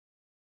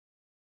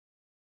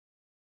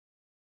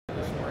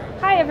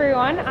Hi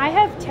everyone, I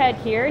have Ted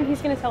here and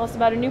he's going to tell us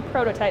about a new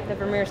prototype that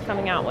Vermeer is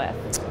coming out with.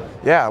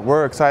 Yeah,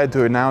 we're excited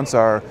to announce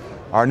our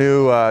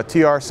new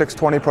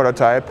TR620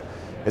 prototype.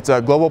 It's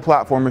a global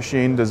platform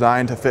machine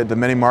designed to fit into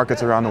many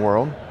markets around the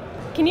world.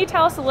 Can you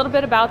tell us a little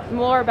bit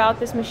more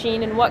about this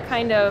machine and what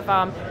kind of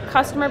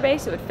customer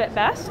base it would fit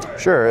best?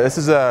 Sure, this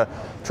is a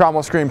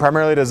trommel screen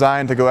primarily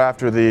designed to go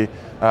after the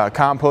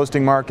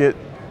composting market,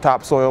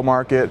 topsoil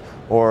market,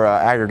 or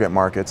aggregate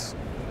markets.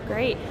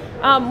 Great.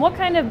 What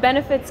kind of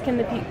benefits can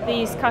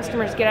these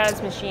customers get out of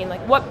this machine?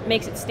 Like, what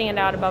makes it stand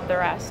out above the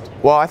rest?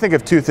 Well, I think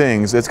of two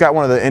things. It's got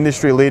one of the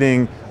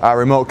industry-leading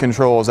remote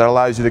controls that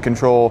allows you to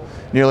control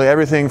nearly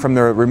everything from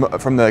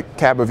the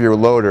cab of your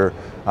loader.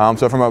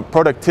 So from a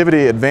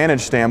productivity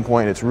advantage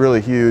standpoint, it's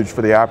really huge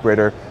for the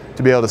operator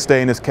to be able to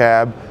stay in his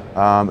cab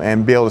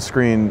and be able to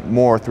screen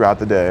more throughout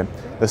the day.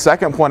 The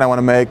second point I want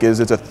to make is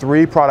it's a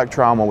 3-product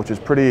trommel, which is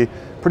pretty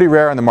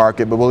rare in the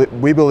market, but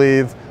we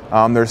believe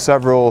there's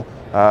several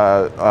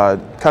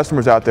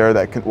customers out there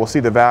that will see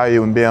the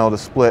value in being able to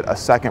split a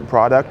second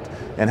product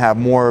and have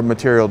more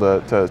material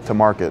to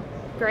market.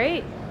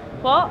 Great.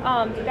 Well,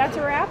 that's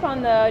a wrap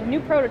on the new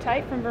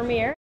prototype from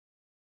Vermeer.